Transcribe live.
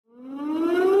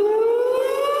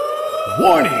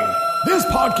Warning! This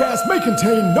podcast may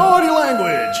contain naughty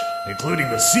language, including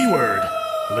the C word.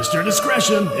 Listener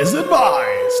discretion is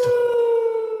advised.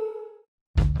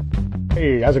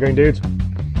 Hey, how's it going, dudes?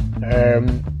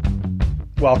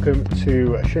 Welcome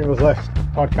to Shingles List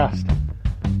podcast.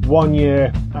 1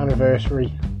 year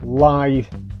anniversary live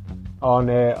on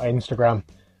Instagram.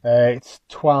 It's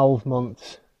 12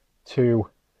 months to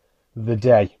the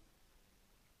day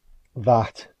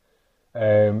that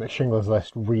Shingles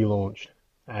List relaunched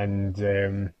and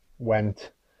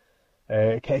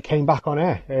came back on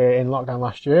air in lockdown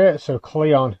last year. So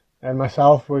Cleon and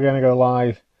myself, we're going to go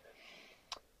live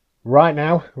right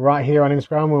now, right here on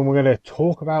Instagram, and we're going to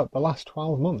talk about the last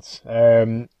 12 months.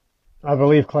 I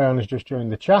believe Cleon has just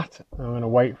joined the chat. I'm going to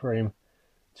wait for him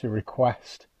to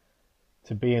request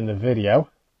to be in the video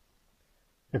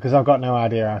because I've got no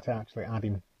idea how to actually add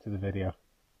him to the video.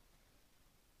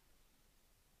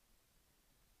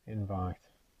 Invite.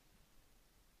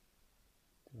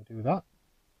 Do we do that?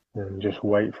 And just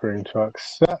wait for him to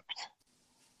accept.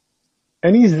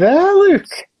 And he's there, Luke.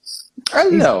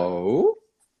 Hello.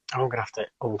 I'm going to have to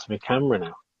alter my camera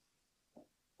now.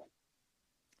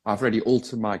 I've already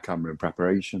altered my camera in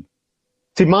preparation.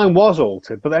 See, mine was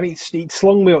altered, but then it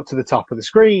slung me up to the top of the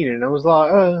screen, and I was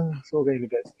like, oh, it's all going to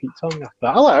get Pete Tong after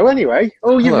that. Hello, anyway.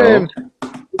 Oh, Hello.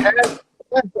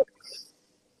 You've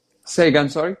Say again,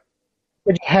 sorry?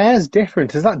 your hair's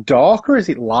different. Is that darker? Is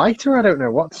it lighter? I don't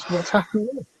know. What's happening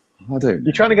there? I don't.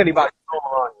 You're trying to get it back to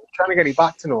normal, aren't you? You're trying to get it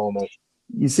back to normal,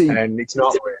 You see, and it's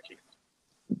not working.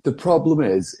 the problem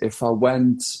is, if I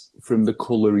went from the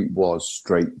colour it was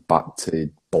straight back to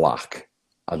black,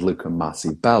 I'd look a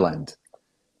massive bell end.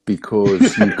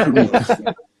 Because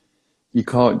you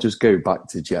can't just go back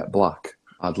to jet black.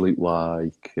 I'd look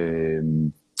like,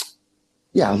 I'd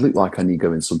look like I need to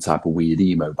go in some type of weird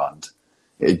emo band.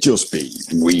 It'd just be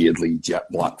weirdly jet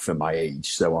black for my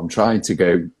age. So I'm trying to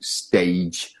go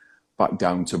stage back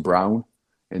down to brown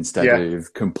instead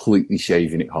of completely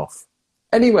shaving it off.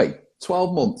 Anyway,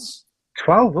 12 months.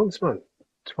 12 months, man.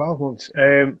 12 months.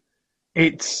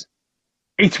 It's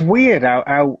weird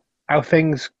how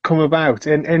things come about.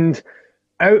 And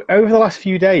over the last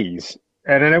few days,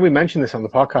 and I know we mentioned this on the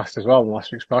podcast as well, in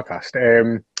last week's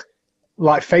podcast,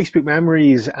 like Facebook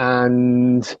memories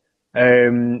and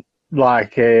Instagram,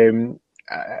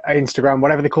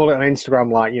 whatever they call it on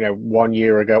Instagram, 1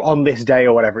 year ago, on this day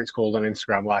or whatever it's called on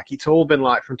Instagram, like it's all been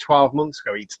like from 12 months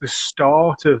ago. It's the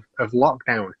start of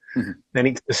lockdown. Mm-hmm. Then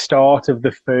it's the start of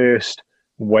the first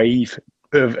wave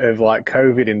of like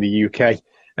COVID in the UK.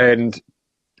 And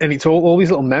it's all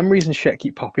these little memories and shit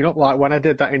keep popping up. Like when I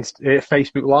did that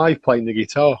Facebook Live playing the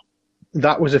guitar,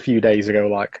 that was a few days ago,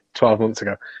 like 12 months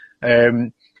ago.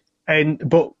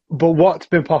 But what's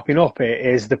been popping up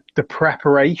is the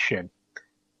preparation.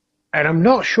 And I'm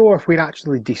not sure if we'd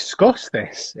actually discussed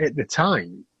this at the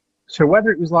time. So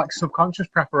whether it was like subconscious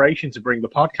preparation to bring the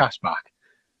podcast back,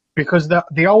 because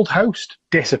the old host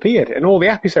disappeared and all the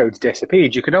episodes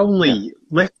disappeared. You could only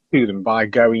listen to them by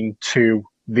going to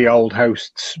the old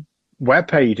host's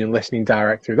webpage and listening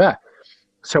direct through there.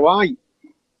 So I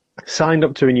signed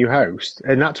up to a new host,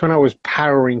 and that's when I was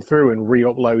powering through and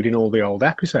re-uploading all the old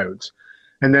episodes.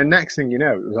 And then next thing you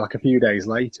know, it was like a few days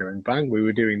later, and bang, we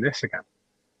were doing this again.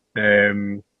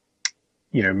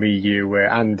 Me, you,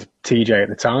 and TJ at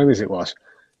the time, as it was.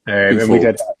 And we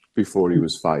did before he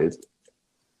was fired.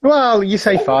 Well, you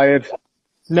say fired.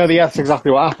 No, that's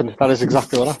exactly what happened. That is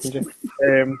exactly what happened, Jim.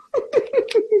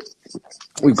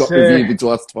 We've got reviewed the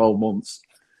last 12 months.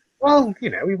 Well, he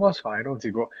was fired, wasn't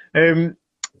he? But,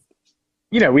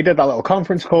 we did that little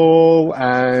conference call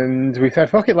and we said,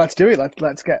 fuck it, let's do it.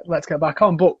 Let's get back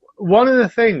on. But one of the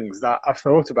things that I've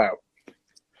thought about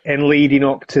in leading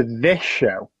up to this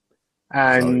show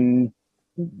and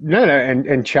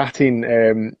chatting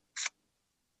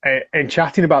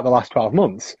about the last 12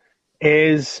 months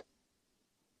is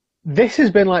this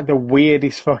has been like the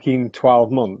weirdest fucking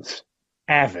 12 months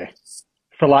ever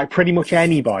for like pretty much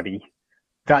anybody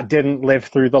that didn't live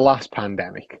through the last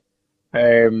pandemic.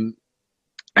 And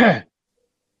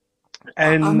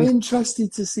I'm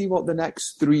interested to see what the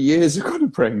next 3 years are going to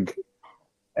bring.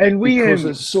 And because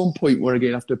at some point we're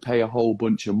going to have to pay a whole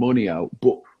bunch of money out.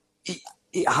 But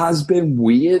it has been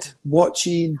weird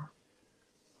watching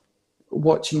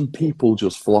people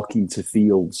just flocking to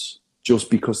fields just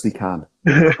because they can.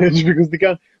 Just because they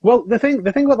can. Well, the thing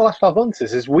about the last 12 months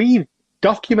is we've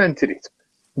documented it.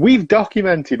 We've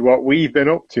documented what we've been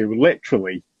up to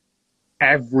literally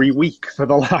every week for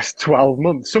the last 12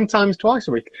 months, sometimes twice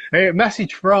a week. A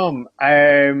message from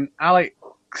Alex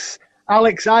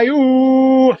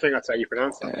Ayu, I think that's how you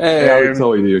pronounce it. Hey, Alex,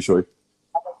 how are you, Shui?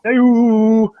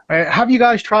 Hello. Have you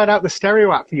guys tried out the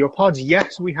Stereo app for your pods?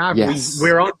 Yes, we have. Yes.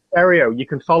 We're on Stereo. You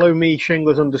can follow me,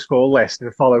 Shinglers_list,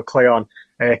 and follow Cleon,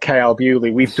 KL Bewley.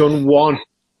 We've done one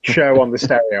show on the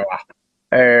Stereo app.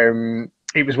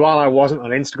 It was while I wasn't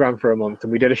on Instagram for a month,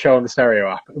 and we did a show on the Stereo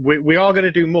app. We are going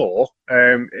to do more.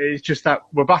 It's just that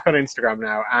we're back on Instagram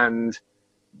now, and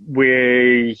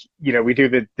we do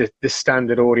the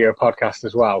standard audio podcast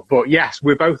as well. But yes,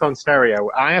 we're both on Stereo.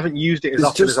 I haven't used it as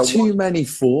often as I want. There's just too many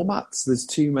formats. There's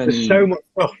too many. There's so much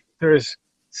stuff. There's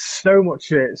so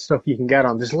much stuff you can get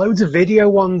on. There's loads of video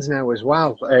ones now as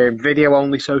well. Video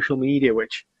only social media,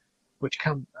 which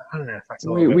can, I don't know if that's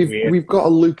a little bit weird. We've got to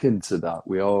look into that.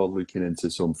 We are looking into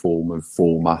some form of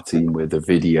formatting with a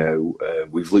video.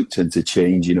 We've looked into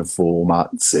changing of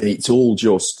formats, and it's all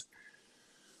just.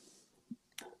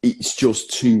 It's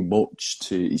just too much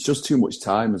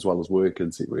time as well as work,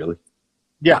 isn't it, really?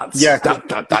 Yeah,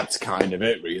 That's kind of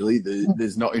it, really.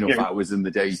 There's not enough hours in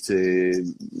the day to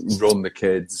run the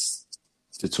kids,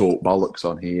 to talk bollocks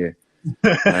on here,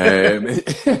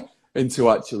 and to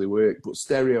actually work. But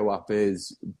Stereo app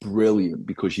is brilliant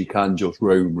because you can just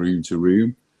roam room to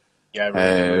room. Yeah.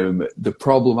 Really. The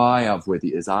problem I have with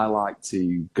it is I like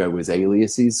to go as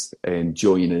aliases and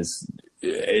join as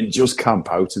and just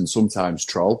camp out and sometimes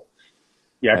troll.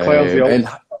 Yeah, Cleon's the old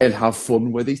and have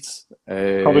fun with it.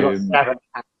 Probably got 7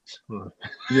 hats.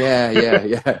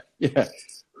 Yeah.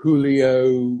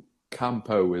 Julio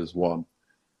Campo is one.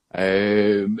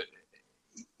 It's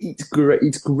great.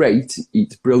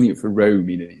 It's brilliant for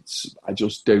roaming. I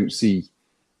just don't see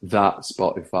that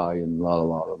Spotify and la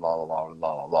la la la la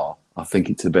la la. I think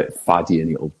it's a bit faddy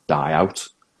and it'll die out.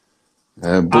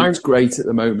 But it's great at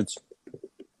the moment.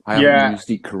 I haven't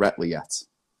used it correctly yet.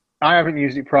 I haven't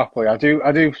used it properly. I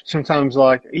do sometimes.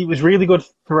 Like, it was really good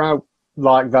throughout,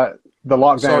 like, the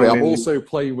lockdown. Sorry, I'm also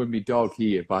playing with my dog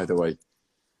here, by the way.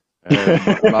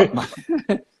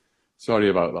 Sorry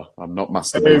about that. I'm not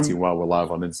masturbating while we're live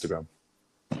on Instagram.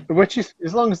 Which is,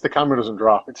 as long as the camera doesn't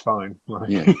drop, it's fine. Like,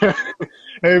 yeah.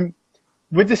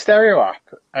 With the Stereo app,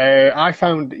 I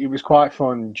found it was quite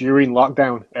fun during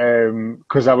lockdown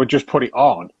because I would just put it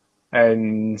on.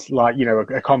 And, like,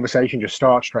 a conversation just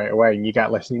starts straight away and you get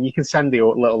listening. You can send the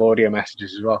little audio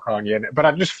messages as well, can't you? But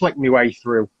I'd just flick my way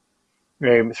through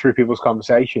people's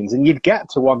conversations, and you'd get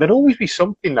to one. There'd always be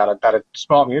something that'd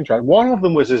spark my interest. One of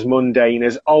them was as mundane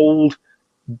as old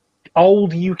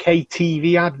UK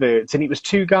TV adverts, and it was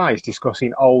 2 guys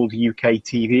discussing old UK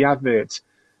TV adverts.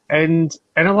 And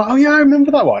I'm like, oh yeah, I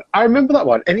remember that one.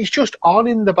 And it's just on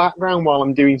in the background while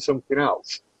I'm doing something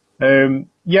else.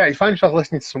 Yeah, you find yourself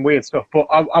listening to some weird stuff, but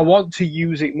I want to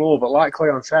use it more. But like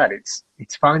Cleon said, it's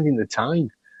finding the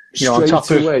time. Straight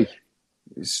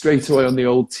away on the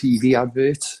old TV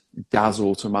advert, Daz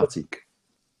Automatic.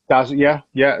 Daz, yeah.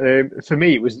 For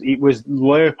me, it was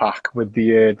Lurpak with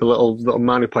the little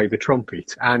man who played the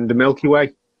trumpet, and the Milky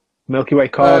Way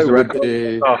cars. Do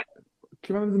you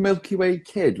remember the Milky Way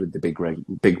kid with the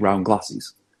big round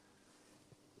glasses?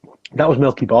 That was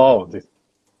Milky Bar, wasn't it?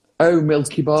 Oh,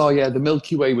 Milky Bar, yeah. The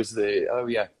Milky Way was the... Oh,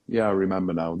 yeah. Yeah, I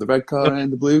remember now. The red car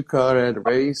and the blue car and the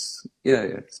race.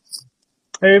 Yeah.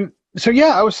 So,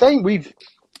 yeah, I was saying we've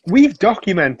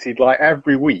documented, like,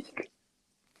 every week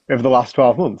over the last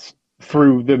 12 months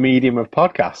through the medium of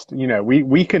podcast.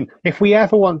 We can... If we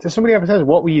ever want to... Somebody ever says,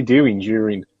 what were you doing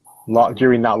during that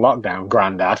lockdown,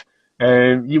 Grandad?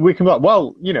 We can be like,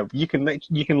 well, you can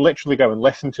literally go and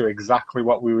listen to exactly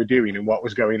what we were doing and what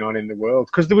was going on in the world.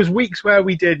 Because there was weeks where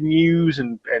we did news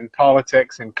and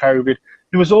politics and COVID.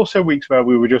 There was also weeks where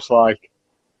we were just like,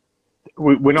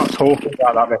 we're not talking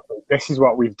about that this week. This is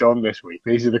what we've done this week.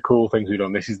 These are the cool things we've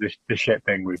done. This is the shit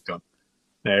thing we've done.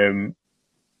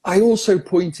 I also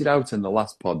pointed out in the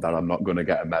last pod that I'm not going to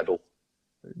get a medal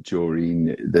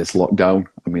during this lockdown.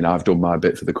 I mean, I've done my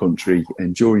bit for the country,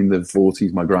 and during the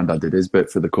 40s, my granddad did his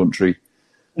bit for the country.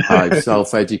 I've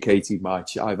educated my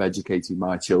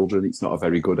children. It's not a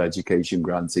very good education,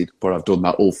 granted, but I've done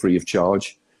that all free of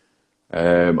charge.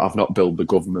 I've not billed the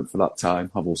government for that time.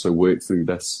 I've also worked through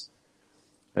this,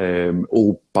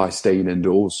 all by staying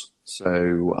indoors.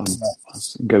 So I'm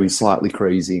going slightly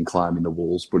crazy and climbing the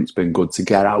walls, but it's been good to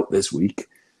get out this week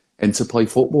and to play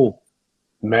football.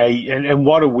 Mate, and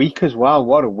what a week as well.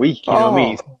 What a week. You know what I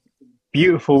mean? It's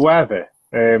beautiful weather.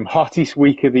 Hottest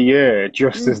week of the year,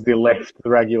 just as they lift the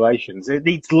regulations.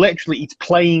 It's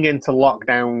playing into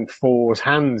lockdown 4's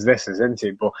hands, this is, isn't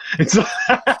it? But it's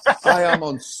I am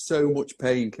on so much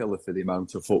painkiller for the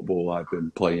amount of football I've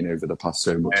been playing over the past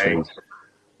so much time.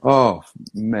 Oh,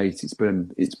 mate, it's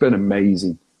been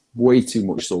amazing. Way too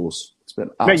much sauce. It's been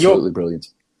absolutely brilliant.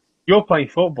 You're playing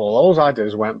football. All I did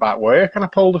was went back work and I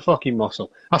pulled a fucking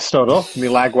muscle. I stood up, my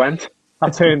leg went. I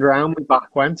turned around, my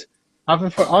back went.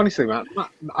 Honestly, man,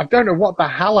 I don't know what the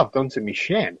hell I've done to my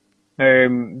shin.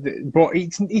 But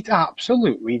it's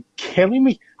absolutely killing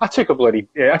me. I took a bloody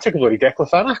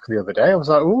diclofenac the other day. I was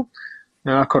like, oh,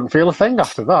 no, I couldn't feel a thing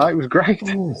after that. It was great.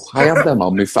 Ooh, I have them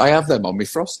on me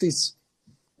Frosties.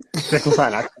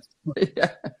 Diclofenac.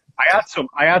 Yeah.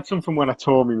 I had some from when I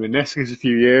tore my meniscus a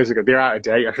few years ago. They're out of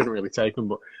date. I shouldn't really take them,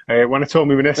 but when I tore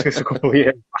my meniscus a couple of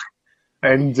years back,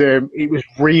 and it was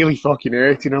really fucking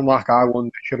hurting. I'm like, I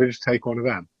wonder, should I just take one of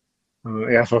them?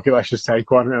 Yeah, fuck it, let's just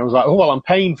take one. And I was like, oh, well, I'm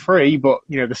pain free, but,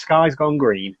 the sky's gone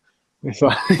green. It's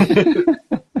like...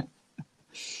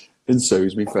 And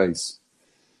so's my face.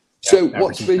 Yeah, So,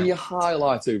 what's been your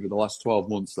highlight over the last 12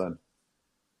 months then?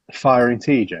 Firing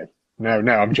TJ? No,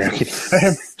 I'm joking.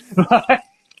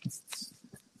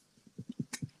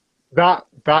 That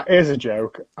is a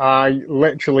joke. I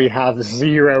literally have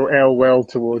zero ill will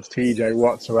towards TJ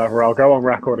whatsoever. I'll go on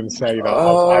record and say that.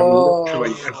 I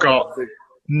literally have got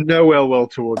no ill will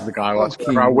towards the guy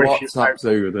whatsoever. I wish WhatsApp's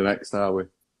over the next hour.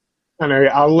 I know,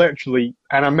 I literally,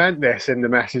 and I meant this in the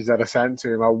message that I sent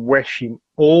to him, I wish him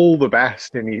all the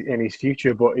best in his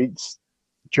future, but it's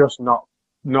just not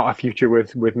a future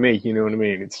with me, you know what I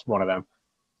mean? It's one of them.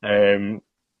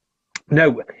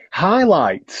 No,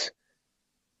 highlights.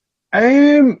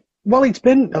 Well, it's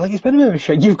been a bit of a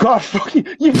shit. You've got Bunny.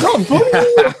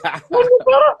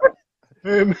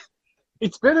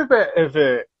 It's been a bit of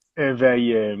a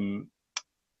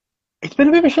it's been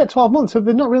a bit of a shit 12 months, so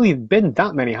there's not really been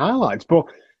that many highlights, but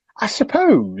I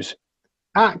suppose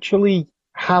actually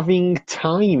having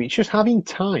time, it's just having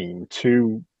time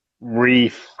to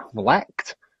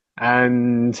reflect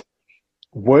and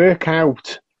work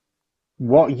out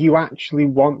what you actually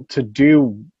want to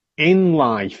do in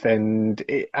life, and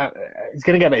it's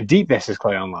going to get a bit deep, this is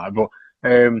clear on live, but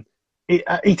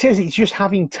it's just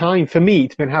having time. For me,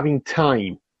 it's been having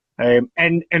time, and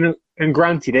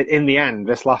granted, in the end,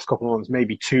 this last couple of months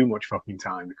maybe too much fucking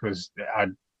time because I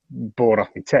bored off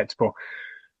my tits, but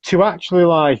to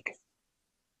actually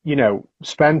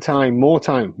spend more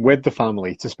time with the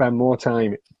family, to spend more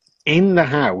time in the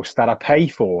house that I pay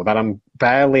for, that I'm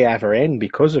barely ever in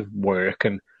because of work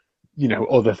and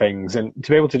other things, and to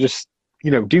be able to just,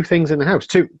 do things in the house,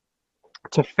 to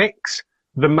fix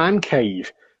the man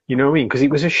cave, you know what I mean? Because it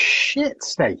was a shit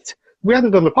state. We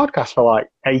hadn't done the podcast for like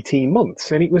 18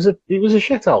 months, and it was a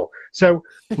shithole. So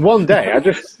one day,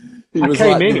 It was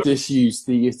came like in. the disused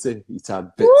theatre. It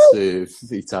had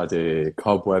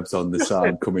cobwebs on the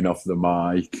side coming off the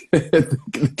mic.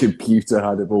 The computer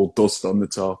had all dust on the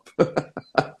top.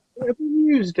 It been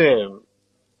used.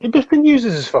 It just been used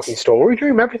as a fucking storage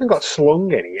room. Everything got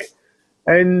slung in here.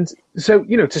 And so,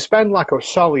 to spend like a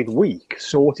solid week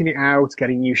sorting it out,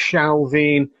 getting new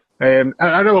shelving. I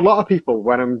know a lot of people,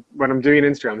 when I'm doing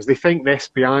Instagrams, they think this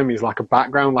behind me is like a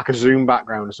background, like a Zoom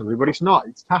background or something, but it's not.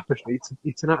 It's tapestry.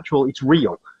 It's it's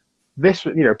real. This,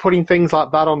 putting things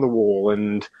like that on the wall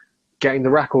and getting the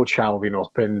record shelving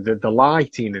up and the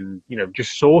lighting and,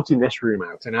 just sorting this room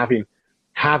out and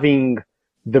having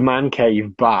the man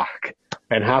cave back.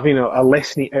 And having a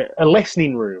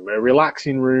listening room, a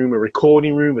relaxing room, a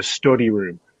recording room, a study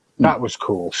room, that was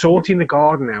cool. Sorting the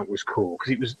garden out was cool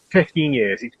because it was 15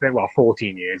 years.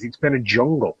 14 years. It's been a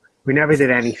jungle. We never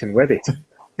did anything with it.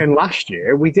 And last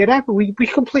year we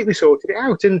completely sorted it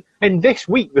out. And this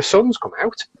week the sun's come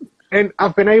out, and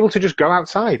I've been able to just go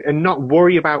outside and not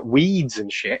worry about weeds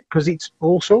and shit because it's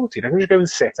all sorted. I can just go and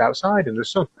sit outside in the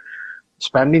sun,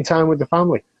 spending time with the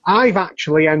family. I've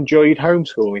actually enjoyed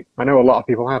homeschooling. I know a lot of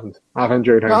people haven't. I've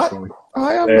enjoyed homeschooling.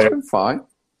 I have. It's been fine.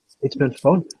 It's been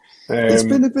fun. It's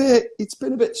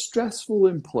been a bit stressful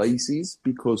in places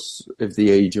because of the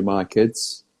age of my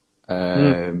kids, 5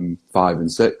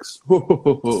 and 6. But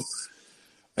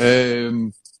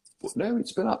no,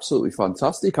 it's been absolutely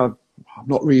fantastic. I'm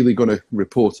not really going to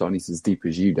report on it as deep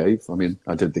as you, Dave. I mean,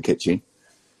 I did the kitchen.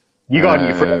 You got a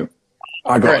new fridge.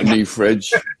 I got a new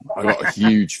fridge. I got a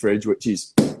huge fridge, which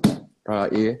is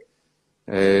right here.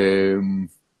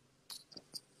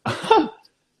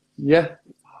 Yeah.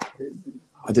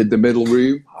 I did the middle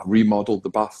room. I remodeled the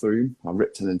bathroom. I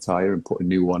ripped an entire and put a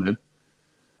new one in.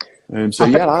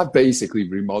 I've basically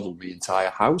remodeled my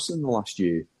entire house in the last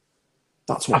year.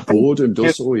 That's what boredom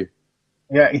does for you.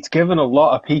 Yeah, it's given a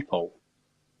lot of people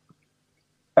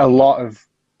a lot of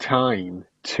time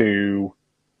to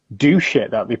do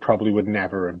shit that they probably would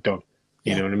never have done.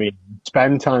 You know what I mean?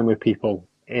 Spend time with people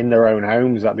in their own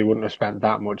homes that they wouldn't have spent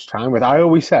that much time with. I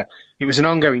always said, it was an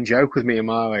ongoing joke with me and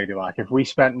my lady, like, if we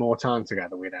spent more time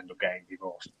together, we'd end up getting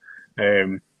divorced.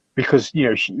 because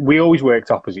we always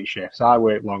worked opposite shifts. I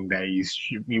worked long days.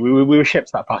 We were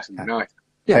ships that passed in the night.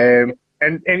 Yeah.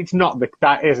 And it's not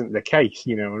that isn't the case.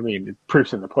 You know what I mean? The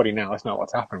proof's in the pudding now. That's not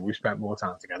what's happened. We spent more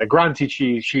time together. Granted,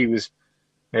 she was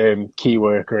key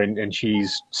worker, and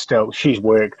she's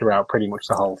worked throughout pretty much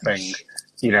the whole thing.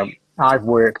 I've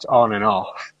worked on and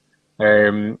off.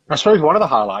 I suppose one of the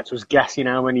highlights was guessing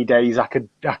how many days I could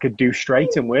do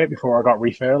straight in work before I got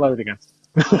refurloughed again.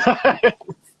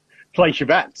 Place your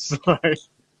bets.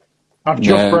 I've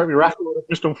just broke my record. I've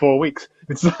just done 4 weeks.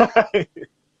 It's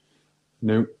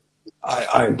no,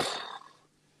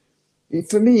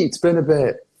 for me, it's been a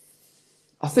bit.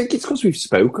 I think it's because we've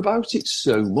spoke about it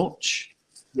so much.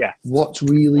 Yeah. What's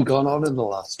really gone on in the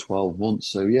last 12 months?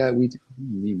 So yeah, we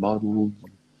new models.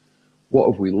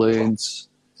 What have we learned?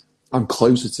 I'm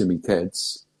closer to my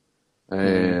kids.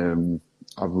 I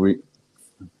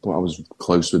was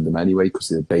close with them anyway because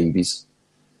they're babies.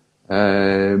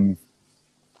 So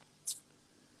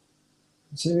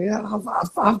yeah,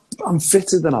 I'm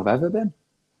fitter than I've ever been.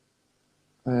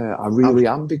 I really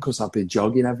am, because I've been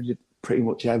jogging pretty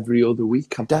much every other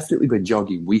week. I've definitely been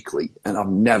jogging weekly, and I've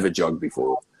never jogged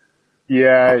before.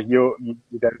 Yeah, you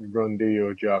don't run, do you,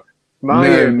 or jog?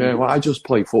 No, I just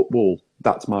play football.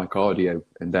 That's my cardio,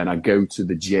 and then I go to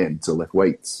the gym to lift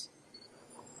weights.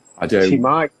 I don't. See,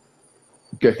 Mike,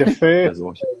 the first.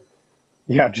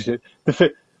 Yeah,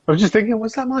 I was just thinking,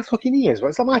 what's that? My fucking ears?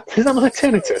 Is that my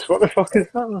tinnitus? What the fuck is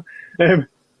that?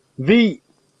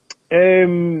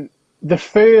 The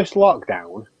first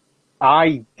lockdown,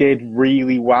 I did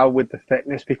really well with the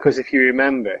fitness, because if you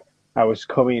remember, I was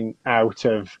coming out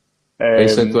of.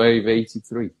 Wave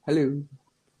 83. Hello.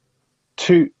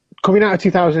 Coming out of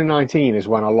 2019 is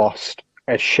when I lost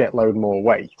a shitload more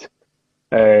weight.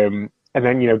 And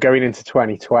then, going into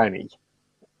 2020,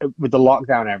 with the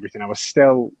lockdown and everything, I was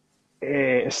still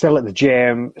at the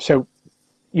gym. So,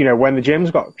 when the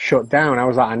gyms got shut down, I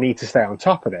was like, I need to stay on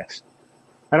top of this.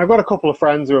 And I've got a couple of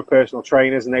friends who are personal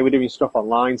trainers, and they were doing stuff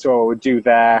online, so I would do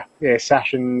their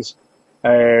sessions,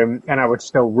 and I would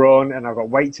still run, and I've got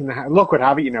weights in the house. Luck would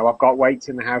have it, I've got weights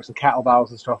in the house and kettlebells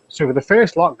and stuff. So for the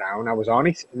first lockdown, I was on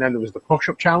it, and then there was the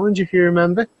push-up challenge, if you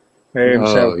remember.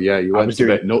 Yeah, you went a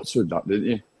bit nuts with that, didn't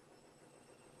you?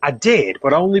 I did,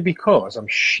 but only because I'm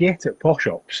shit at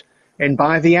push-ups. And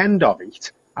by the end of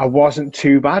it, I wasn't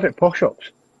too bad at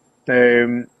push-ups.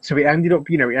 So it ended up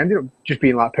just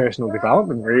being like personal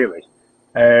development, really.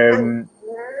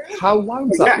 How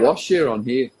loud's that washer on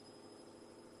here?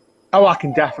 Oh, I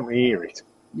can definitely hear it.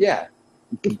 Yeah.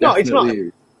 It's not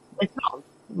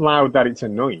loud that it's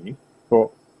annoying, but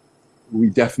we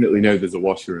definitely know there's a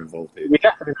washer involved here. We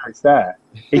definitely know it's there.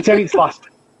 It's in its last.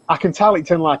 I can tell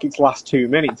it's in like its last 2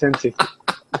 minutes, isn't it?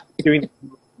 Doing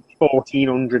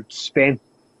 1400 spin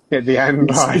at the end,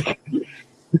 like.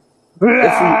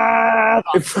 There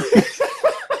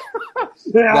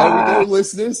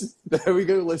we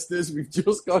go, listeners. We've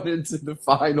just gone into the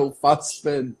final fast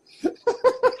spin.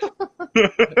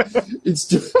 It's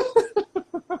just.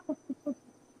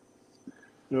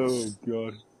 Oh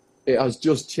God! It has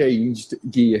just changed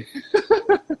gear.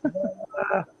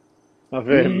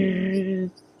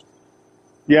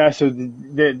 Yeah, so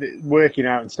the working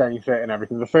out and staying fit and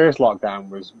everything. The first lockdown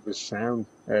was sound,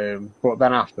 but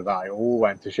then after that, it all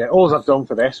went to shit. All I've done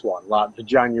for this one, like for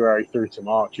January through to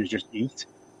March, is just eat.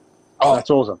 Oh, that's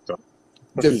all I've done.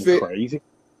 That's crazy.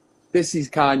 This is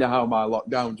kind of how my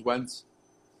lockdowns went.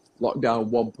 Lockdown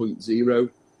 1.0,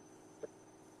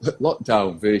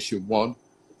 lockdown version 1,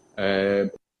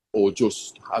 or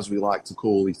just as we like to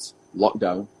call it,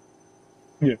 lockdown.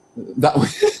 Yeah, that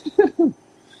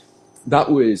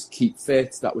was keep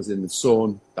fit. That was in the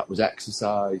sun. That was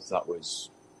exercise. That was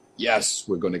yes,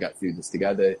 we're going to get through this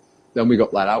together. Then we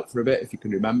got let out for a bit, if you can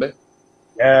remember.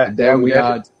 Yeah. And then we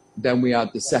had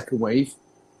the second wave,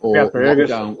 or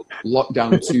lockdown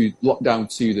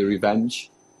 2, the revenge.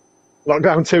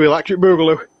 Lockdown 2, electric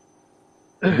boogaloo.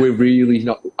 I'm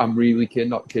really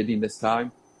not kidding this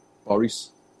time,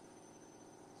 Boris.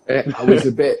 I was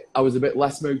a bit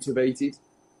less motivated,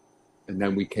 and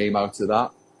then we came out of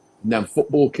that, and then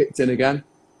football kicked in again,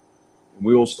 and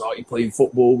we all started playing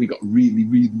football. We got really,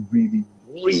 really, really,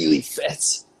 really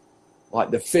fit,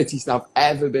 like the fittest I've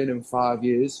ever been in 5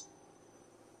 years.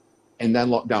 And then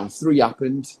lockdown 3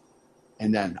 happened,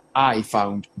 and then I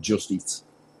found Just Eat.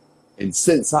 And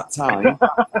since that time,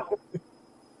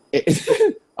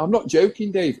 I'm not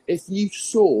joking, Dave. If you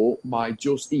saw my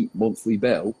Just Eat monthly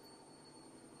bill,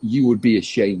 you would be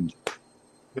ashamed.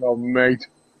 Oh, mate.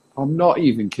 I'm not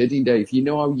even kidding, Dave. You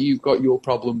know how you've got your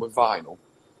problem with vinyl?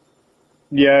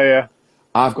 Yeah.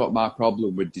 I've got my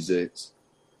problem with desserts.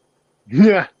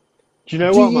 Yeah. Do you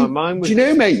know what? My mind was. Do you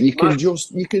know, mate? You can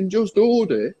just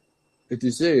order a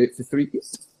dessert for £3.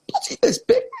 Bloody this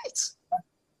big, mate.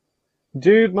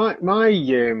 Dude,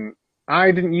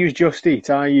 I didn't use Just Eat.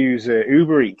 I use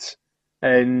Uber Eats,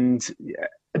 and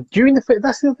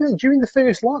that's the other thing. During the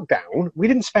first lockdown, we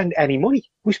didn't spend any money.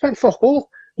 We spent fuck all.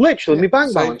 Literally, my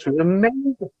bank balance was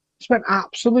amazing. Spent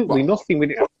absolutely nothing. We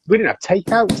didn't have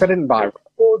takeouts. I didn't buy.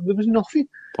 There was nothing.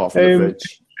 Apart from the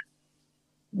fridge.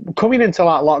 Coming into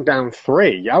like lockdown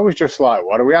 3, I was just like,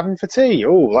 what are we having for tea?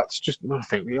 Oh, I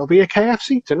think it'll be a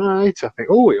KFC tonight. I think,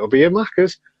 it'll be a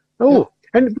Macca's.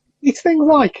 And it's things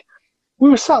like, we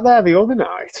were sat there the other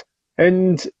night,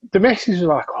 and the missus was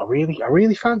like, I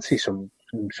really fancy some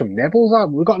nibbles.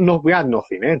 We had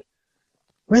nothing in.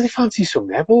 Really fancy some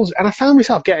nibbles. And I found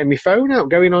myself getting my phone out,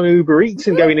 going on Uber Eats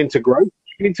and going into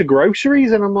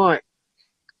groceries, and I'm like,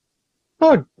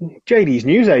 oh, JD's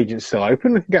newsagent's still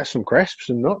open. We can get some crisps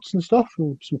and nuts and stuff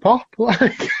and some pop. What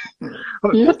the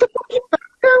fuck you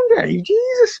down, Dave?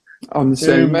 Jesus. I'm the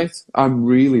same, mate. I'm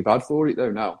really bad for it,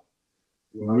 though, now.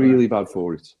 Really bad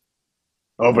for it.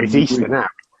 Oh, but it's Easter now.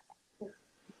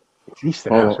 It's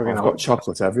Easter now. So I've got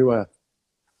chocolate everywhere.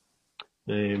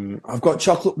 I've got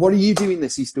chocolate. What are you doing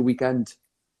this Easter weekend?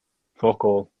 Fuck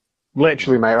all.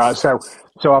 Literally, mate. Right, so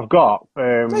I've got...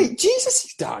 Mate, Jesus,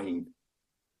 he's dying.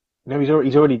 No,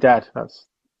 he's already dead.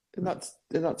 Isn't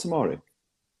that tomorrow?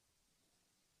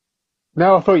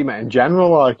 No, I thought you meant in general.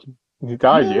 Like, he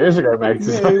died years ago, mate.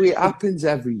 No, it happens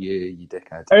every year, you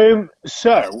dickhead.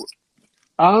 So,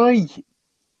 I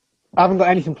haven't got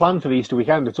anything planned for the Easter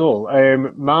weekend at all. I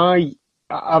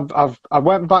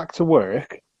went back to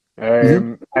work,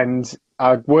 and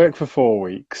I worked for 4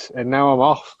 weeks, and now I'm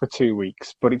off for 2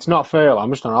 weeks. But it's not furlough.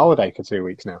 I'm just on holiday for 2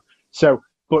 weeks now. So,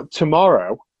 but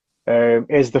tomorrow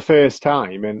is the first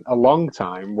time in a long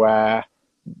time where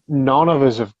none of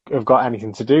us have got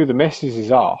anything to do. The missus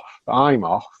is off. I'm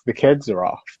off. The kids are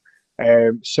off.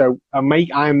 So I'm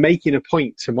making a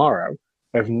point tomorrow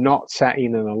of not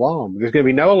setting an alarm. There's going to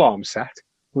be no alarm set.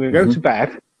 We're going to go to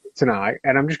bed tonight,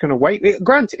 and I'm just going to wait.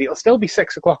 Granted, it'll still be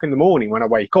 6 o'clock in the morning when I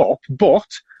wake up, but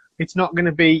it's not going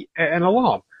to be an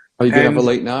alarm. Are you going to have a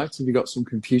late night? Have you got some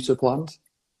computer planned?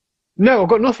 No, I've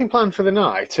got nothing planned for the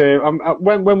night.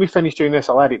 When we finish doing this,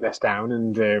 I'll edit this down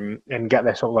and get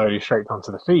this uploaded straight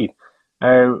onto the feed.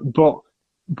 But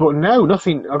no,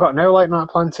 nothing. I've got no late night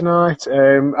planned tonight.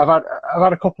 I've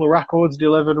had a couple of records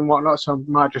delivered and whatnot, so I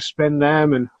might just spin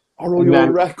them. And are all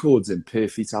your records in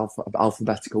perfect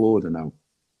alphabetical order now?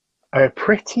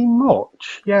 Pretty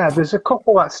much, yeah. There's a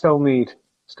couple that still need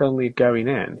going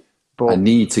in. But I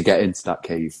need to get into that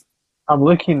cave. I'm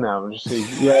looking now and just see.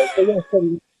 Yeah.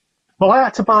 Well, I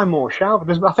had to buy more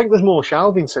shelving. I think there's more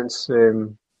shelving since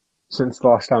the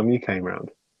last time you came round.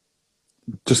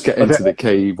 Just get into the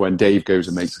cave when Dave goes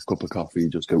and makes a cup of coffee.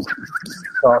 Just go,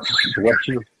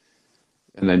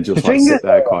 and then just sit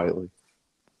there quietly.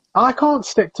 I can't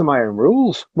stick to my own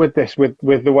rules with this, with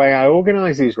the way I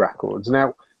organise these records.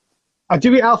 Now, I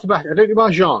do it alphabetically. I don't do it by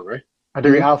genre. I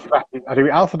do it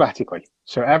alphabetically.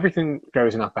 So everything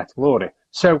goes in alphabetical order.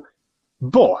 So,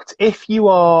 but if you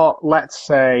are, let's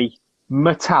say,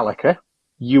 Metallica,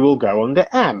 you will go under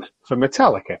M for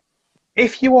Metallica.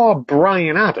 If you are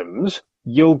Bryan Adams,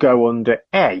 you'll go under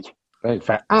A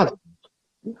for Adams.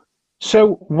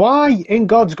 So why in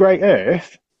God's great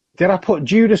earth did I put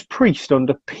Judas Priest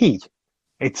under P?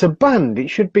 It's a band. It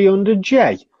should be under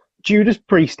J. Judas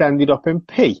Priest ended up in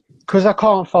P because I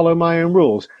can't follow my own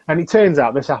rules. And it turns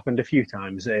out this happened a few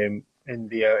times in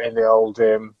the old.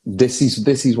 This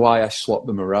is why I swap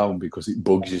them around, because it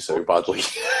bugs you so badly.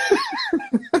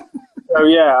 So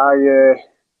yeah,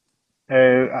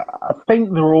 I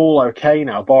think they're all okay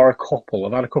now, bar a couple.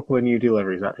 I've had a couple of new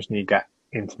deliveries that just need to get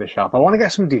into the shop. I want to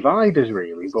get some dividers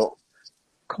really, but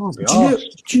can't be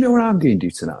arsed. Do you know what I'm going to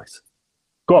do tonight?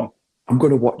 Go on. I'm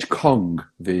going to watch Kong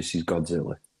versus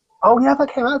Godzilla. Oh yeah,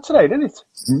 that came out today, didn't it?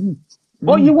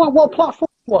 What platform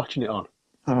are you watching it on?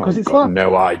 Because it's got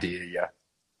no idea yet.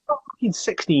 Fucking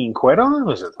 16 quid on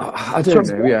Amazon. I don't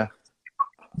know. Yeah.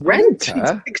 Rent.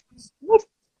 I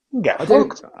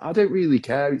don't really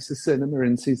care. It's the cinema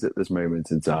insies at this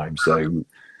moment in time, so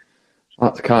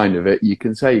that's kind of it. You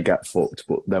can say you get fucked,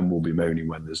 but then we'll be moaning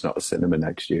when there's not a cinema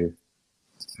next year.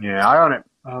 Yeah, I own it.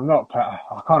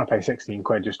 I can't pay 16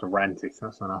 quid just to rent it.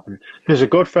 That's not happening. There's a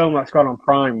good film that's got on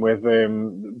Prime with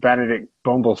Benedict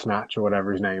Bumblesnatch or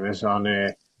whatever his name is on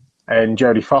and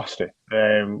Jodie Foster. I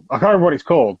can't remember what it's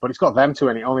called, but it's got them two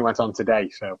and it only went on today.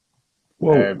 So,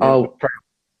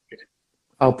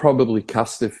 I'll probably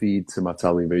cast a feed to my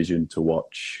television to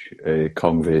watch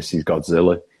Kong versus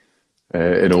Godzilla,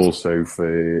 and also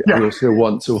I also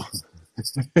want to.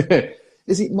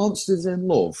 it Monsters in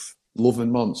Love? Love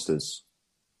and Monsters.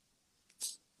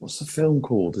 What's the film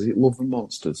called? Is it Love and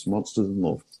Monsters? Monsters in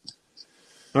Love.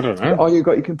 I don't know. Oh, you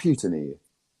got your computer near you?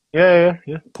 Yeah.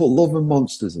 Put Love and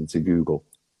Monsters into Google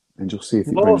and just see if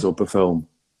it Love- brings up a film.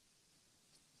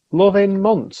 Love in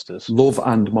Monsters. Love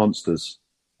and Monsters.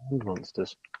 And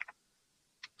Monsters.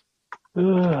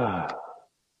 Ugh.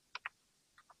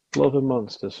 Love and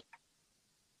Monsters.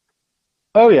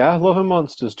 Oh yeah, Love and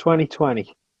Monsters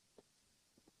 2020.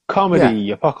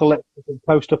 Comedy, apocalyptic and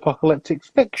post-apocalyptic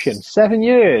fiction. 7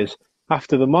 years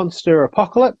after the monster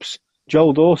apocalypse,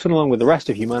 Joel Dawson, along with the rest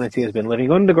of humanity, has been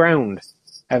living underground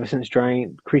ever since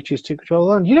giant creatures took control of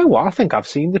the land. You know what? I think I've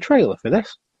seen the trailer for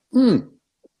this.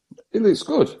 It looks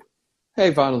good.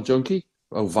 Hey, Vinyl Junkie.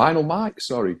 Oh, Vinyl Mike.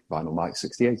 Sorry, Vinyl Mike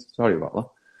 68. Sorry about that.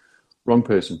 Wrong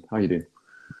person. How you doing?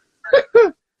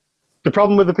 The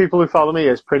problem with the people who follow me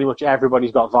is pretty much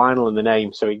everybody's got vinyl in the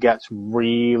name, so it gets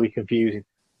really confusing.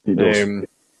 It does.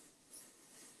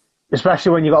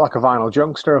 Especially when you've got like a vinyl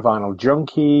junkster, a vinyl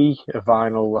junkie, a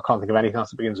vinyl, I can't think of anything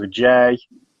else that begins with J.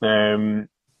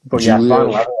 But yeah, Julia.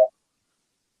 vinyl.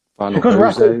 Vinyl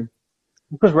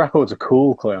Because records are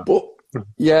cool, Cleo. But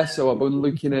yeah, so I've been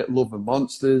looking at Love and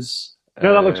Monsters.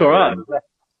 No, that looks alright.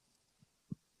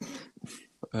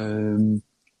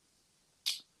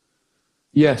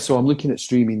 Yeah, so I'm looking at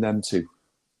streaming them too.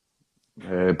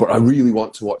 But I really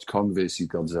want to watch Kong vs.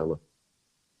 Godzilla.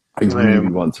 I really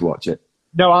want to watch it.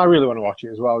 No, I really want to watch it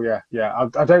as well, yeah.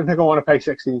 I don't think I want to pay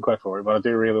 16 quid for it, but I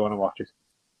do really want to watch it.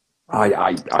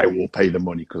 I will pay the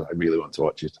money because I really want to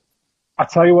watch it. I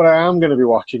tell you what I am going to be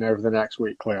watching over the next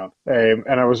week, Cleon.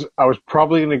 And I was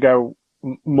probably going to go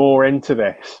more into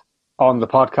this on the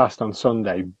podcast on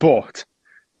Sunday, but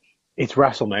it's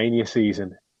WrestleMania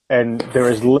season, and there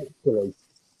is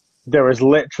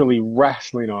literally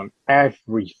wrestling on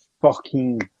every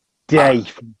fucking day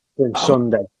from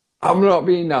Sunday. I'm not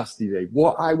being nasty, Dave.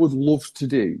 What I would love to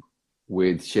do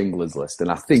with Schindler's List, and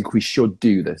I think we should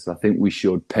do this. I think we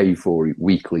should pay for it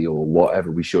weekly or whatever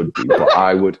we should do. But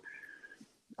I would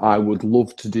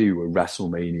love to do a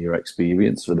WrestleMania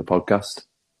experience for the podcast.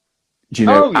 Do you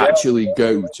know, actually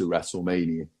go to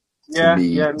WrestleMania?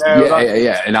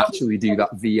 And actually do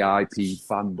that VIP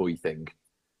fanboy thing.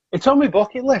 It's on my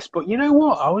bucket list, but you know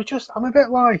what? I'm a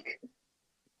bit like,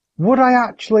 would I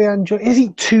actually enjoy? Is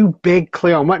it too big,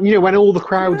 Cleon? When all the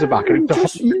crowds are back, and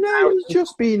you're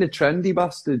just being a trendy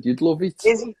bastard. You'd love it.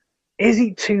 Is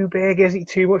it too big? Is it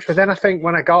too much? But then I think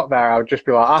when I got there, I would just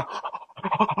be like,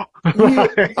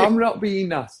 I'm not being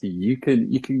nasty. You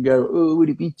can go, oh, would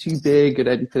it be too big and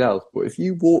anything else? But if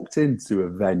you walked into a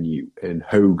venue and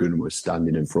Hogan was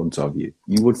standing in front of you,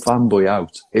 you would fanboy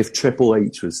out. If Triple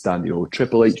H was standing, or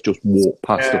Triple H just walked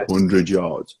past 100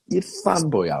 yards, you'd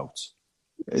fanboy out.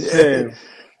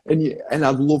 And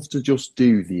I'd love to just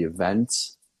do the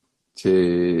event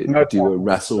to do a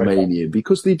WrestleMania,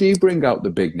 because they do bring out the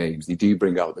big names. They do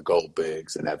bring out the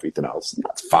Goldbergs and everything else. And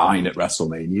that's fine at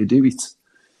WrestleMania. Do it.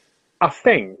 I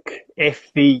think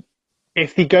if they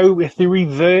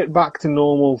revert back to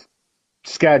normal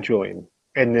scheduling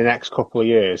in the next couple of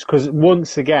years, because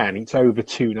once again it's over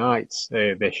 2 nights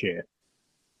this year.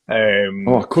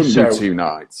 I couldn't do 2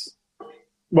 nights.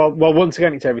 Well, once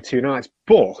again it's over 2 nights.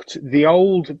 But the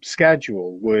old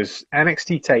schedule was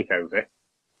NXT Takeover,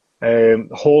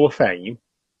 Hall of Fame,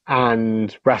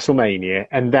 and WrestleMania,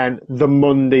 and then the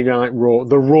Monday Night Raw,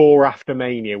 the Raw after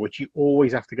Mania, which you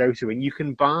always have to go to, and you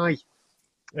can buy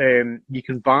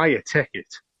a ticket.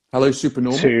 Hello, Super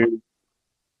Normal.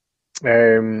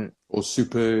 Or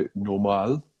Super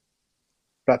Normal.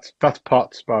 That's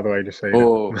Potts, by the way, just so you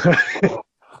know.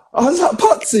 Is that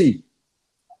Potsy?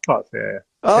 Potts, yeah.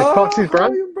 It's Potsy's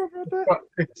brand.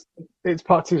 It's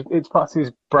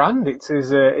Potsy's brand.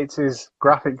 It's his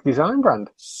graphic design brand.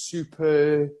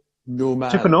 Super Normal.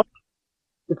 Super Normal.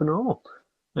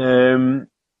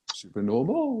 Super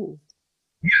Normal.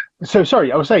 So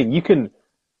sorry, I was saying you can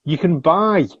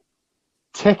buy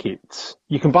tickets.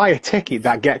 You can buy a ticket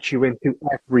that gets you into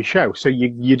every show. So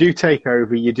you do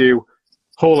Takeover, you do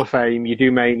Hall of Fame, you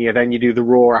do Mania, then you do the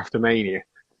Raw after Mania.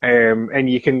 And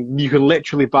you can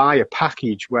literally buy a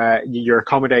package where your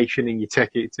accommodation and your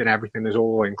tickets and everything is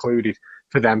all included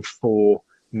for them 4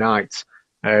 nights.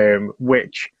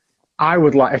 Which I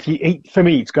would like. For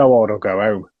me, it's go hard or go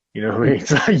home. You know what I mean?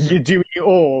 It's like you're doing it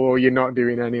all or you're not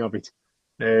doing any of it.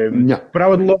 But I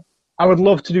would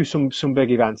love to do some big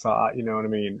events like that. You know what I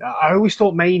mean? I always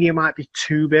thought Mania might be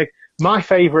too big. My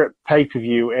favourite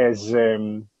pay-per-view is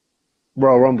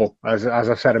Royal Rumble, as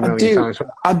I've said a million times.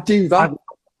 I'd do that.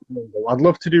 I'd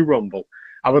love to do Rumble.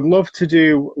 I would love to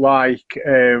do like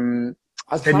I'd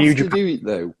have to do it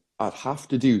though. I'd have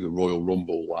to do the Royal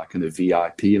Rumble like in a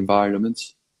VIP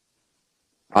environment.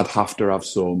 I'd have to have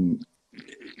some.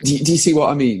 Do you see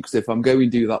what I mean? Because if I'm going to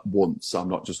do that once, I'm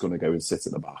not just going to go and sit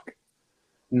at the back.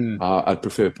 I'd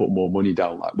prefer put more money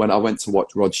down. Like when I went to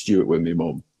watch Rod Stewart with my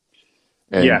mum,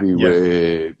 and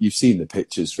you've seen the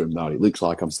pictures from now. It looks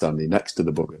like I'm standing next to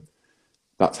the bugger.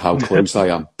 That's how close I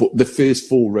am. But the first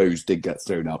 4 rows did get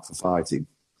thrown out for fighting.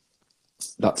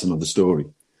 That's another story.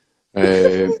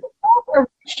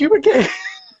 Stewart game.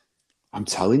 I'm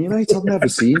telling you, mate, I've never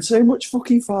seen so much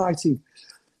fucking fighting.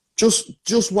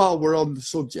 Just while we're on the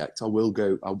subject, I will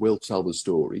tell the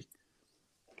story.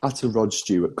 At a Rod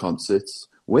Stewart concert,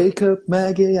 wake up,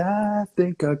 Maggie, I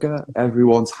think I got...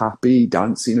 Everyone's happy,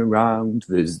 dancing around.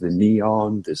 There's the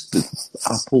neon, there's the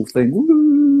Apple thing.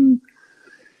 Woo!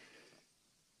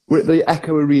 We're at the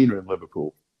Echo Arena in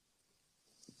Liverpool.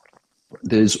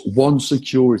 There's one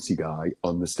security guy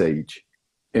on the stage.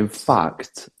 In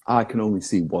fact, I can only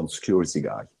see one security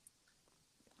guy.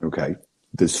 Okay?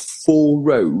 There's 4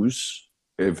 rows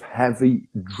of heavy,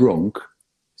 drunk,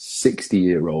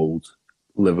 60-year-old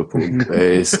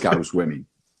Liverpool Scouse women.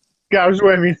 Scouse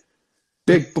women.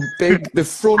 Big. The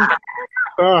front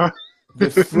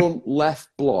left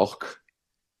block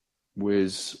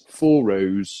was 4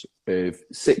 rows of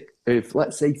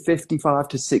let's say 55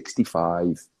 to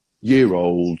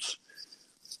 65-year-old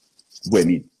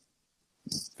women.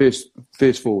 First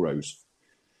 4 rows.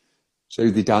 So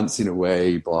they're dancing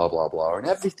away, blah, blah, blah, and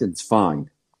everything's fine.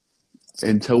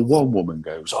 Until one woman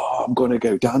goes, I'm going to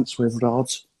go dance with Rod.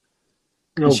 She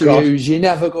goes, you're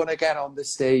never going to get on the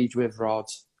stage with Rod.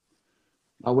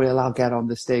 I'll get on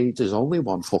the stage. There's only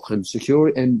one fucking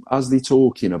security. And as they're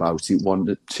talking about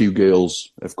it, 2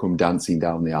 girls have come dancing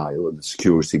down the aisle and the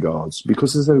security guards,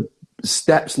 because there's no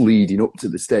steps leading up to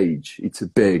the stage. It's a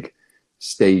big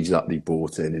stage that they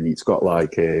bought in, and it's got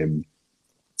like, the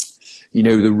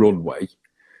runway,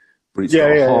 but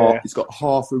it's got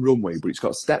half a runway, but it's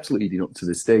got steps leading up to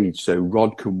the stage, so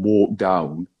Rod can walk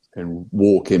down and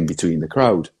walk in between the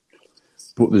crowd.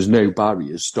 But there's no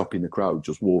barriers stopping the crowd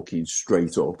just walking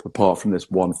straight up, apart from this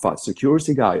one fat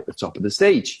security guy at the top of the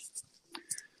stage.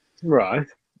 Right.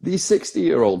 These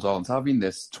 60-year-olds aren't having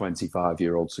this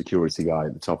 25-year-old security guy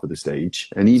at the top of the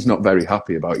stage, and he's not very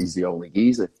happy about he's the only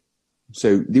geezer.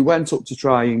 So they went up to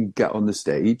try and get on the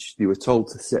stage. They were told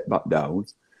to sit back down.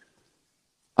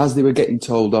 As they were getting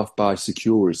told off by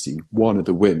security, one of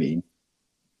the women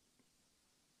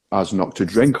has knocked a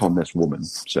drink on this woman.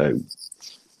 So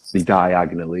they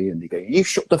diagonally, and they go, you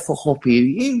shut the fuck up here,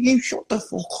 you shut the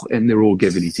fuck up. And they're all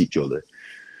giving it each other.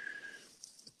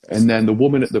 And then the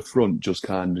woman at the front just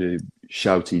kind of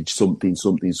shouted something,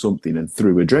 and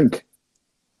threw a drink.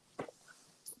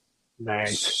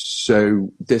 Nice.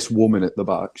 So this woman at the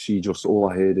back, all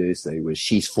I heard her say was,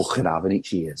 she's fucking having it,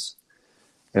 she is.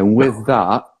 And with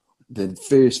that, the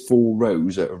first 4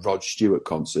 rows at a Rod Stewart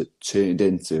concert turned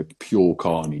into pure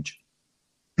carnage.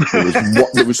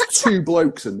 There was 2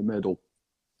 blokes in the middle,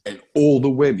 and all the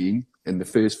women in the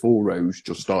first 4 rows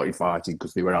just started fighting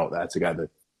because they were out there together.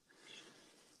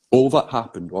 All that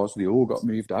happened was they all got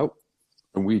moved out,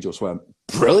 and we just went,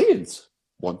 brilliant!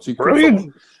 1, 2, 3,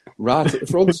 brilliant! Right at the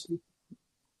front.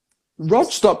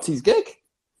 Rod stopped his gig.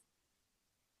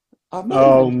 I'm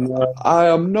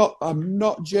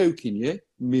not joking you.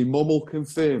 My mum will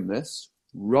confirm this.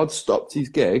 Rod stopped his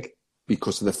gig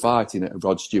because of the fighting at a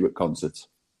Rod Stewart concert.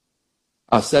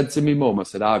 I said to my mum,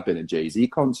 I've been at Jay-Z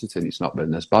concert and it's not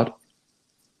been this bad.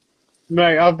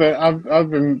 Mate, I've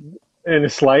been in a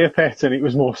Slayer pit and it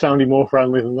was sounding more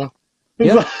friendly than that.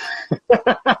 Yeah.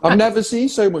 I've never seen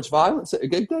so much violence at a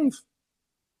gig, Dave.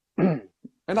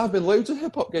 And I've been loads of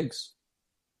hip-hop gigs.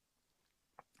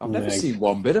 I've never seen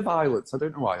one bit of violence. I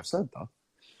don't know why I've said that.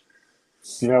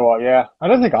 You know what, yeah. I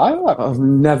don't think I have. I've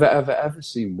never, ever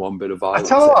seen one bit of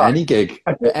violence at any gig.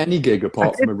 At any gig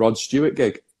apart from a Rod Stewart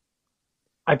gig.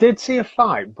 I did see a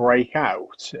fight break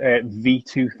out at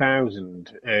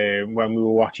V2000 when we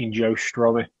were watching Joe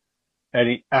Strummer.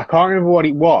 And I can't remember what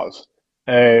it was.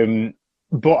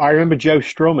 But I remember Joe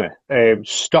Strummer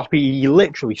he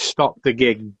literally stopped the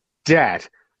gig dead.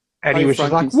 And he was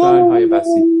just like, whoa.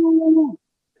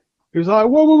 He was like,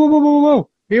 whoa.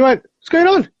 He went, what's going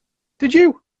on? Did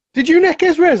you nick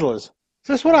his Rizzlers? Is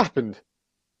this what happened?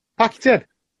 Pack it in.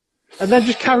 And then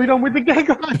just carried on with the gig.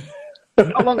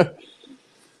 Not long.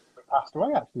 Passed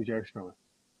away, actually, Joe Strummer.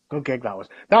 Good gig that was.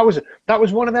 That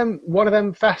was one of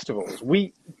them festivals.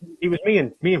 It was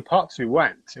me and Potts who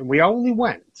went, and we only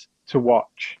went to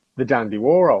watch the Dandy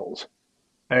Warhols.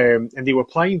 And they were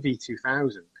playing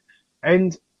V2000.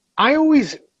 And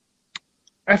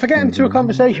if I get into a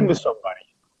conversation with somebody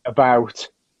about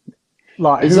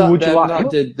Like, Is who that would you them like?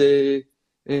 that did the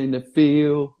in the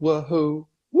field? Wahoo!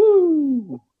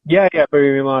 Woo! Yeah, yeah,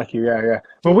 Bohemian Like You, yeah, yeah.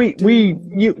 Well, we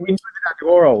knew the Dandy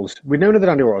Warhols. We'd known of the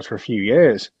Dandy Warhols for a few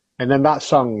years, and then that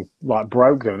song like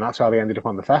broke them, and that's how they ended up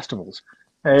on the festivals.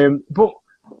 But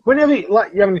whenever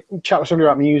like you have a chat with somebody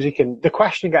about music, and the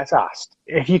question gets asked,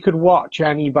 if you could watch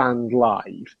any band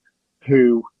live,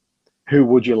 who who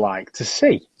would you like to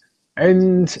see?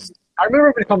 And I remember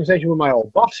having a conversation with my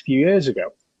old boss a few years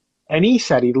ago, and he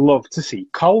said he'd love to see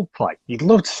Coldplay. He'd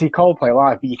love to see Coldplay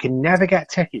live, but you can never get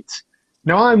tickets.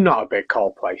 Now, I'm not a big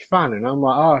Coldplay fan, and I'm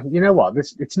like, oh, you know what?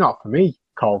 It's not for me,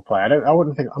 Coldplay. I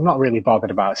wouldn't think, I'm not really bothered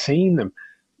about seeing them.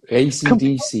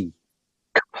 AC/DC.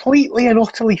 Completely and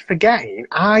utterly forgetting,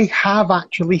 I have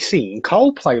actually seen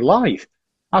Coldplay live.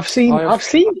 I've seen,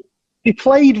 they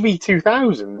played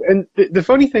V2000, and the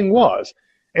funny thing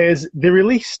is they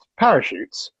released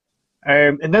Parachutes,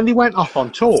 and then they went off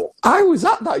on tour. I was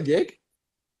at that gig.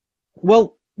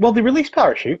 Well, they released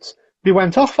Parachutes. They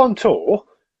went off on tour,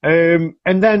 and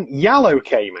then Yellow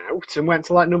came out and went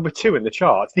to like number 2 in the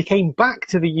charts. They came back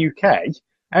to the UK,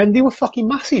 and they were fucking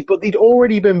massive. But they'd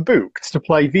already been booked to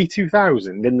play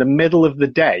V2000 in the middle of the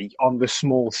day on the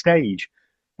small stage.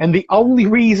 And the only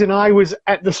reason I was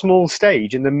at the small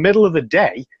stage in the middle of the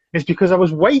day is because I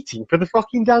was waiting for the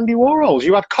fucking Dandy Warhols.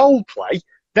 You had Coldplay,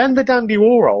 then the Dandy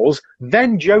Warhols,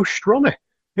 then Joe Strummer.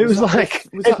 It was like...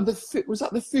 Was that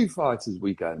the Foo Fighters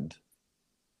weekend?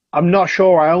 I'm not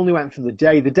sure. I only went for the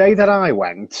day. The day that I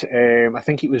went, I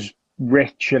think it was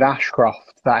Richard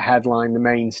Ashcroft that headlined the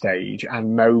main stage,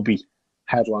 and Moby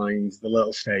headlined the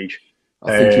little stage.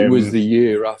 I think it was the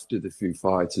year after the Foo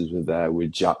Fighters were there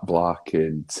with Jack Black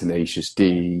and Tenacious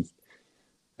D.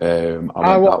 I went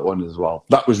that one as well.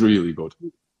 That was really good.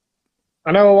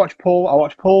 I know I watched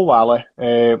Paul Weller.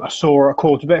 I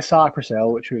caught a bit of Cypress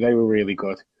Hill, which they were really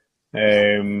good.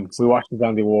 We watched the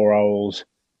Dandy Warhols.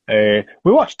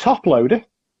 We watched Top Loader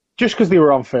just because they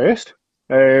were on first.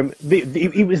 It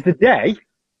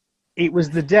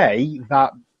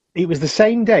was the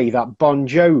same day that Bon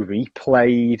Jovi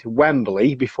played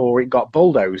Wembley before it got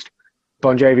bulldozed.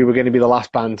 Bon Jovi were going to be the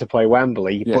last band to play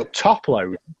Wembley, yeah. But Top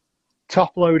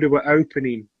Loader were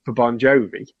opening for Bon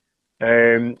Jovi.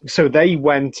 So they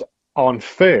went on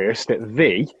first at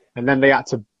V, and then they had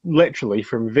to literally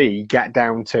from V get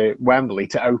down to Wembley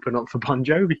to open up for Bon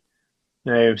Jovi.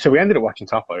 So we ended up watching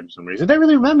Top Loader for some reason. I don't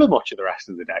really remember much of the rest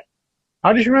of the day.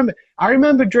 I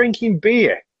remember drinking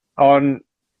beer on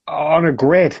a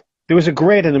grid. There was a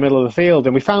grid in the middle of the field,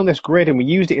 and we found this grid and we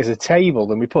used it as a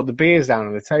table, and we put the beers down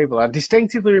on the table. I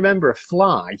distinctively remember a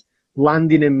fly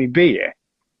landing in my beer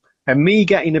and me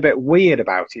getting a bit weird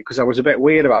about it, because I was a bit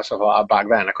weird about stuff like that back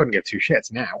then. I couldn't give two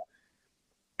shits now.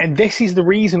 And this is the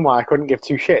reason why I couldn't give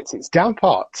two shits. It's Dan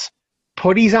Potts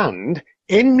put his hand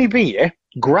in my beer,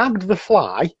 grabbed the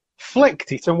fly,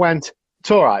 flicked it, and went, "It's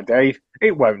all right, Dave.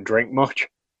 It won't drink much."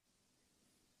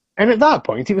 And at that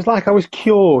point, it was like I was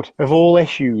cured of all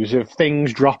issues of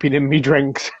things dropping in me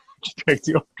drinks. Just picked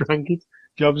it up, drank it.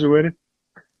 Jobs are winning.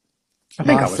 I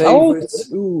think I was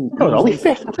only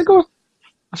 15.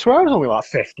 I swear I was only like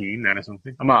 15 then or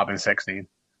something. I might have been 16.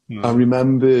 I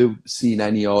remember seeing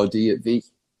NERD at V.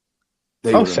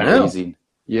 They were amazing.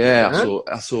 Yeah,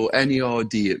 I saw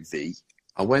NERD at V.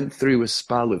 I went through a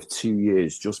spell of 2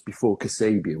 years just before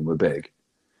Kasabian were big.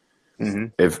 Mm-hmm.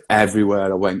 If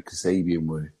everywhere I went, Kasabian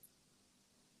were.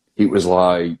 It was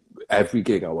like every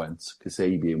gig I went,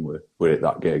 Kasabian were at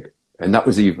that gig. And that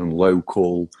was even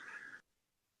local.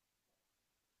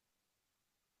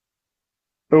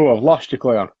 Oh, I've lost you,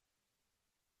 Cleon.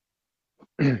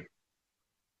 Sorry,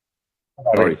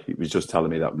 it was just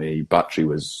telling me that my battery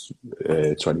was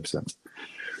 20%.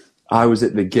 I was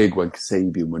at the gig when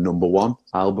Kasabian were number 1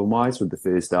 album-wise with the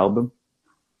first album.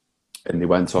 And they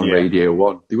went on Radio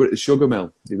 1. They were at the Sugar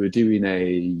Mill. They were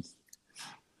doing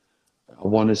I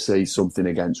want to say something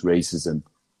against racism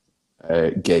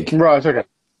gig. Right, okay.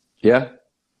 Yeah.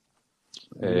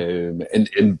 And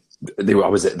I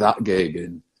was at that gig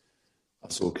and I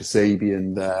saw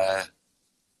Kasabian there.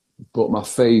 But my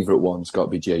favourite one's got to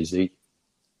be Jay-Z.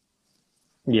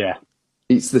 Yeah.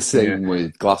 It's the same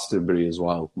with Glastonbury as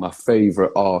well. My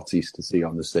favourite artist to see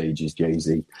on the stage is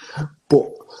Jay-Z. But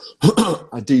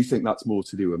I do think that's more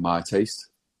to do with my taste.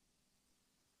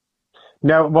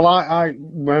 No, well, I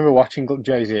remember watching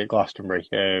Jay-Z at Glastonbury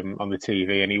on the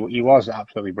TV, and he was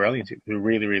absolutely brilliant. It was a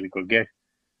really, really good gig.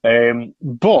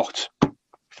 But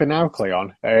for now,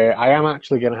 Cleon, I am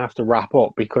actually going to have to wrap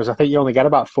up because I think you only get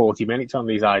about 40 minutes on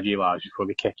these IG Lives before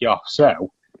they kick you off.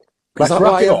 So, is that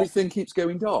why everything keeps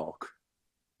going dark?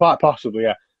 Quite possibly,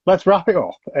 yeah. let's wrap it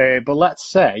up. But let's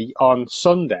say on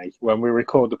Sunday, when we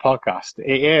record the podcast,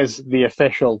 it is the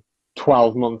official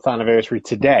 12-month anniversary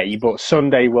today, but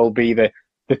Sunday will be the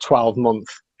 12-month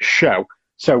show.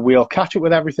 So we'll catch up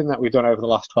with everything that we've done over the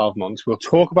last 12 months. We'll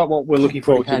talk about what we're looking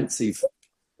forward to.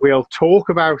 We'll talk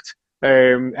about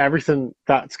everything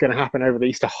that's going to happen over the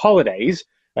Easter holidays,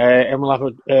 and we'll have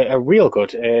a real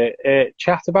good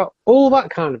chat about all that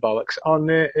kind of bollocks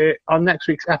on next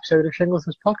week's episode of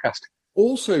Shingleton's podcast.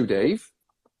 Also, Dave,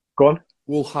 go on.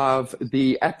 We'll have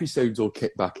the episodes all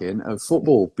kick back in of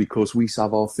football because we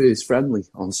have our first friendly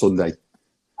on Sunday.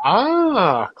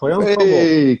 Cleon's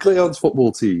football. Cleon's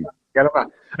football team. Get it back.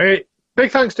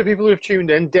 Big thanks to people who have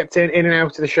tuned in, dipped in and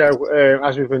out of the show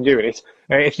as we've been doing it.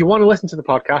 If you want to listen to the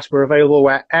podcast, we're available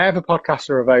wherever podcasts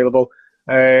are available.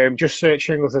 Just search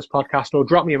Shingleton's podcast or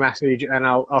drop me a message and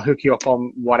I'll hook you up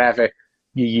on whatever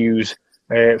you use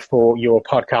for your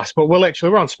podcast. But we're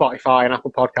on Spotify and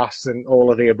Apple Podcasts and all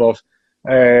of the above.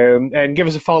 And give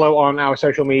us a follow on our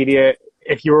social media.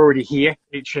 If you're already here,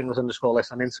 it's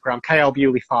Shingles_list on Instagram,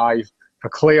 KLBewley5 for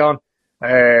Cleon.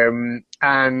 And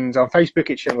on Facebook,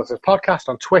 it's Shingles Podcast.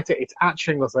 On Twitter, it's at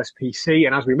ShinglesListPC.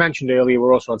 And as we mentioned earlier,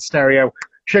 we're also on stereo,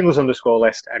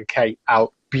 Shingles_list and KL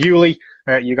Bewley.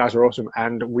 You guys are awesome,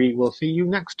 and we will see you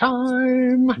next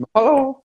time. Hello.